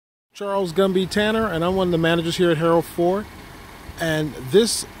Charles Gumby Tanner, and I'm one of the managers here at Harold Ford. And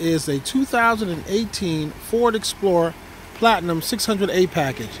this is a 2018 Ford Explorer Platinum 600A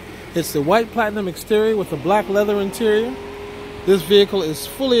package. It's the white platinum exterior with the black leather interior. This vehicle is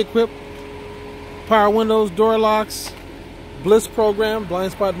fully equipped. Power windows, door locks, Bliss program,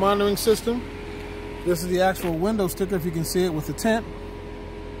 blind spot monitoring system. This is the actual window sticker, if you can see it, with the tint,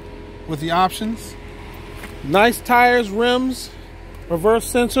 with the options. Nice tires, rims,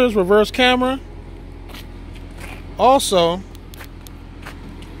 reverse sensors, reverse camera. Also,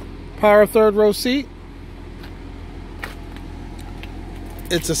 power third row seat.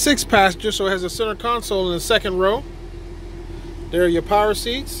 It's a 6-passenger, so it has a center console in the second row. There are your power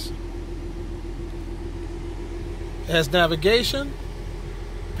seats. It has navigation,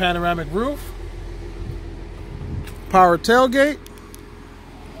 panoramic roof, power tailgate.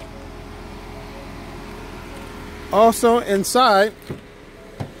 Also inside,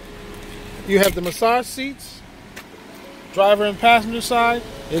 you have the massage seats, driver and passenger side.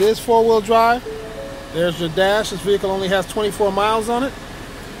 It is 4-wheel drive. There's your dash. This vehicle only has 24 miles on it.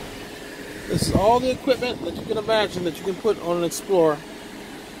 This is all the equipment that you can imagine that you can put on an Explorer.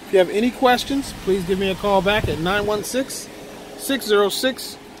 If you have any questions, please give me a call back at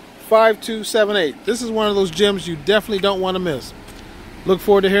 916-606-5278. This is one of those gems you definitely don't want to miss. Look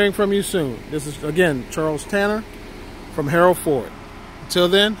forward to hearing from you soon. This is, again, Charles Tanner from Harold Ford. Until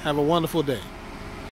then, have a wonderful day.